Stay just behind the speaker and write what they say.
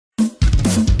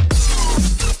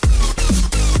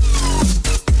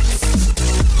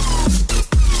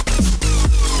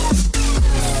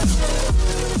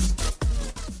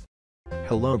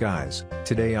Hello guys,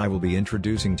 today I will be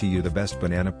introducing to you the best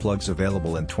banana plugs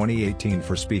available in 2018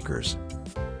 for speakers.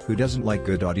 Who doesn't like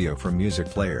good audio from music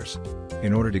players?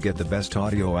 In order to get the best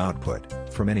audio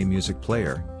output from any music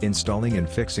player, installing and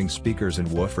fixing speakers and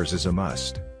woofers is a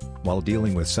must. While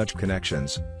dealing with such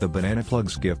connections, the banana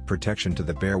plugs give protection to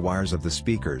the bare wires of the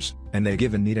speakers, and they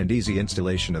give a neat and easy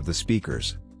installation of the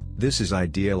speakers. This is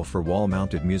ideal for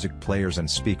wall-mounted music players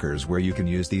and speakers where you can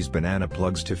use these banana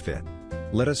plugs to fit.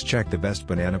 Let us check the best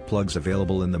banana plugs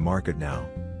available in the market now.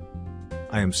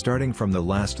 I am starting from the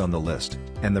last on the list,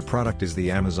 and the product is the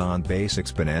Amazon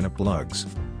Basics Banana Plugs.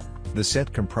 The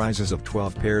set comprises of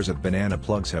 12 pairs of banana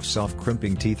plugs have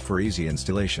self-crimping teeth for easy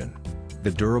installation.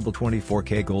 The durable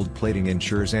 24K gold plating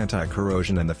ensures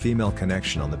anti-corrosion, and the female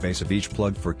connection on the base of each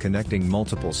plug for connecting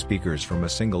multiple speakers from a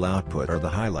single output are the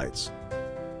highlights.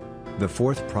 The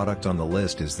fourth product on the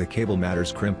list is the Cable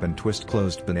Matters Crimp and Twist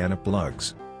Closed Banana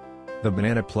Plugs. The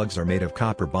banana plugs are made of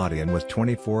copper body and with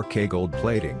 24K gold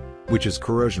plating, which is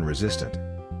corrosion resistant.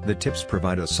 The tips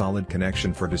provide a solid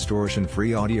connection for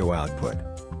distortion-free audio output.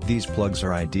 These plugs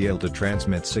are ideal to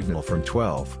transmit signal from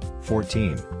 12,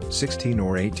 14, 16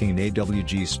 or 18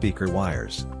 AWG speaker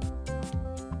wires.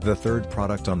 The third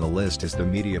product on the list is the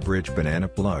Mediabridge Banana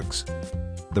Plugs.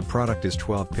 The product is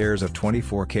 12 pairs of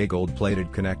 24K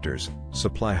gold-plated connectors,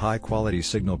 supply high-quality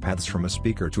signal paths from a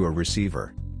speaker to a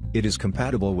receiver. It is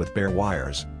compatible with bare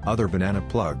wires, other banana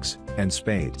plugs, and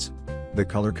spades. The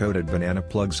color-coded banana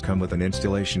plugs come with an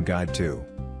installation guide too.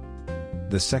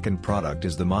 The second product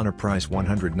is the Monoprice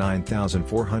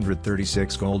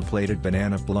 109,436 gold-plated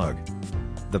banana plug.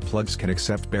 The plugs can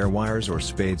accept bare wires or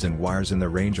spades and wires in the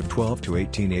range of 12 to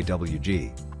 18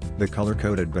 AWG. The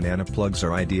color-coded banana plugs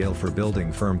are ideal for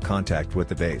building firm contact with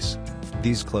the base.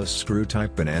 These close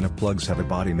screw-type banana plugs have a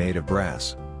body made of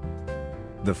brass.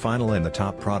 The final and the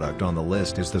top product on the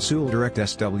list is the Sewell Direct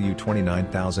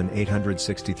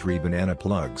SW29863 banana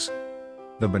plugs.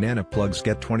 The banana plugs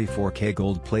get 24K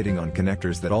gold plating on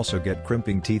connectors that also get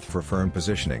crimping teeth for firm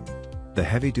positioning. The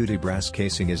heavy-duty brass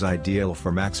casing is ideal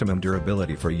for maximum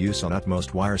durability for use on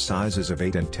utmost wire sizes of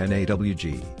 8 and 10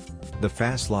 AWG. The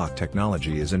fast lock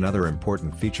technology is another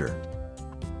important feature.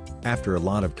 After a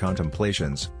lot of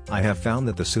contemplations, I have found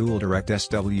that the Sewell Direct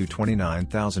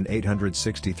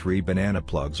SW29863 banana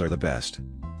plugs are the best.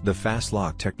 The fast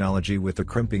lock technology with the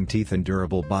crimping teeth and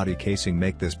durable body casing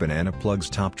make this banana plug's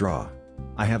top draw.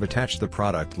 I have attached the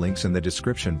product links in the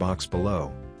description box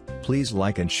below. Please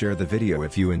like and share the video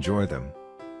if you enjoy them.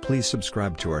 Please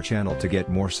subscribe to our channel to get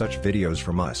more such videos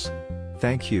from us.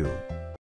 Thank you.